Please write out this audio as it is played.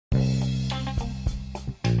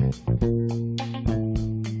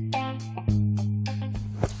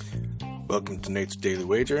Welcome to Nate's Daily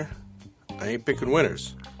Wager. I ain't picking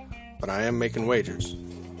winners, but I am making wagers.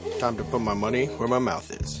 Time to put my money where my mouth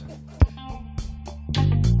is.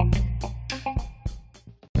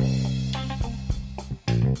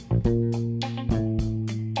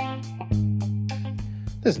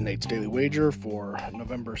 This is Nate's Daily Wager for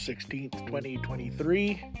November 16th,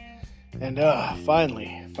 2023. And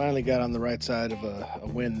finally got on the right side of a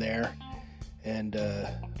win there. And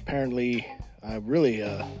apparently I really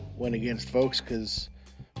went against folks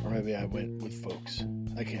or maybe I went with folks.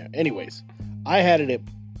 I can't. Anyways, I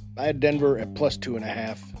had Denver at plus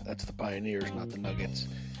 2.5. That's the Pioneers, not the Nuggets.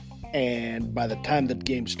 And by the time the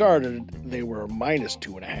game started, they were minus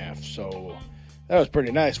 2.5. So that was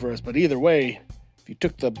pretty nice for us. But either way, if you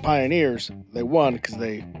took the Pioneers, they won because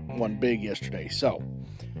they won big yesterday. So,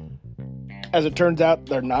 as it turns out,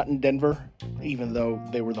 they're not in Denver, even though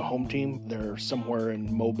they were the home team. They're somewhere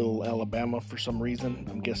in Mobile, Alabama for some reason.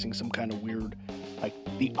 I'm guessing some kind of weird, like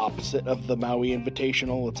the opposite of the Maui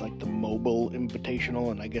Invitational. It's like the Mobile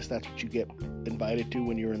Invitational, and I guess that's what you get invited to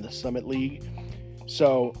when you're in the Summit League.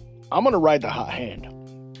 So, I'm going to ride the hot hand.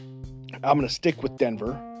 I'm going to stick with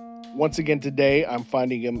Denver. Once again today, I'm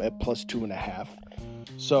finding them at plus 2.5.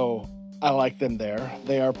 So I like them there.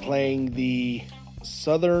 They are playing the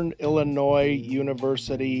Southern Illinois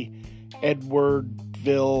University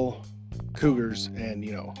Edwardville Cougars. And,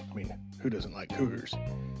 who doesn't like Cougars?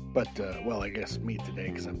 But, I guess me today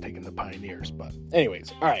because I'm taking the Pioneers. But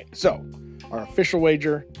anyways, all right. So our official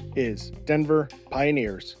wager is Denver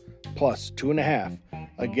Pioneers plus 2.5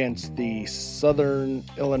 against the Southern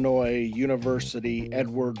Illinois University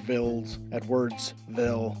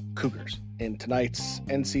Edwardsville Cougars in tonight's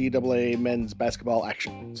NCAA men's basketball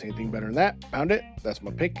action. Say anything better than that? Pound it. That's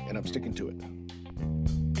my pick, and I'm sticking to it.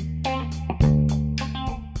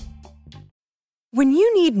 When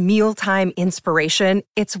you need mealtime inspiration,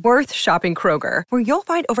 it's worth shopping Kroger, where you'll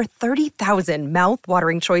find over 30,000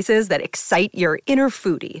 mouth-watering choices that excite your inner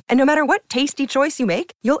foodie. And no matter what tasty choice you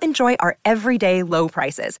make, you'll enjoy our everyday low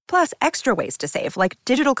prices, plus extra ways to save, like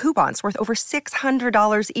digital coupons worth over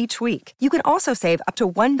 $600 each week. You can also save up to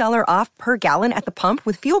 $1 off per gallon at the pump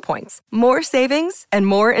with fuel points. More savings and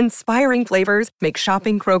more inspiring flavors make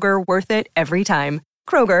shopping Kroger worth it every time.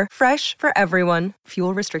 Kroger, fresh for everyone.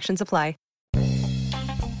 Fuel restrictions apply.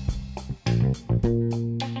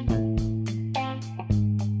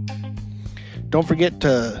 Don't forget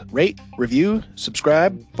to rate, review,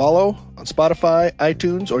 subscribe, follow on Spotify,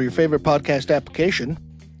 iTunes, or your favorite podcast application,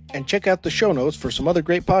 and check out the show notes for some other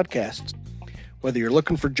great podcasts. Whether you're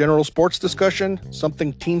looking for general sports discussion,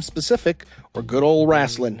 something team-specific, or good old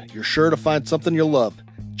wrestling, you're sure to find something you'll love.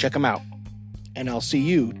 Check them out. And I'll see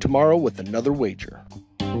you tomorrow with another wager.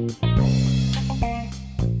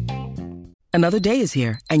 Another day is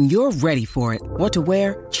here, and you're ready for it. What to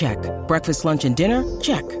wear? Check. Breakfast, lunch, and dinner?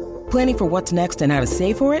 Check. Planning for what's next and how to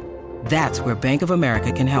save for it? That's where Bank of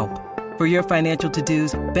America can help. For your financial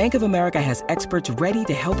to-dos, Bank of America has experts ready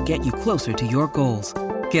to help get you closer to your goals.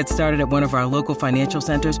 Get started at one of our local financial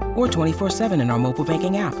centers or 24/7 in our mobile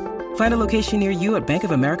banking app. Find a location near you at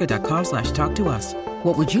bankofamerica.com/talktous.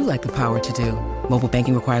 What would you like the power to do? Mobile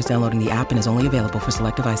banking requires downloading the app and is only available for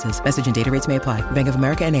select devices. Message and data rates may apply. Bank of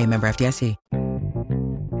America NA, member FDIC.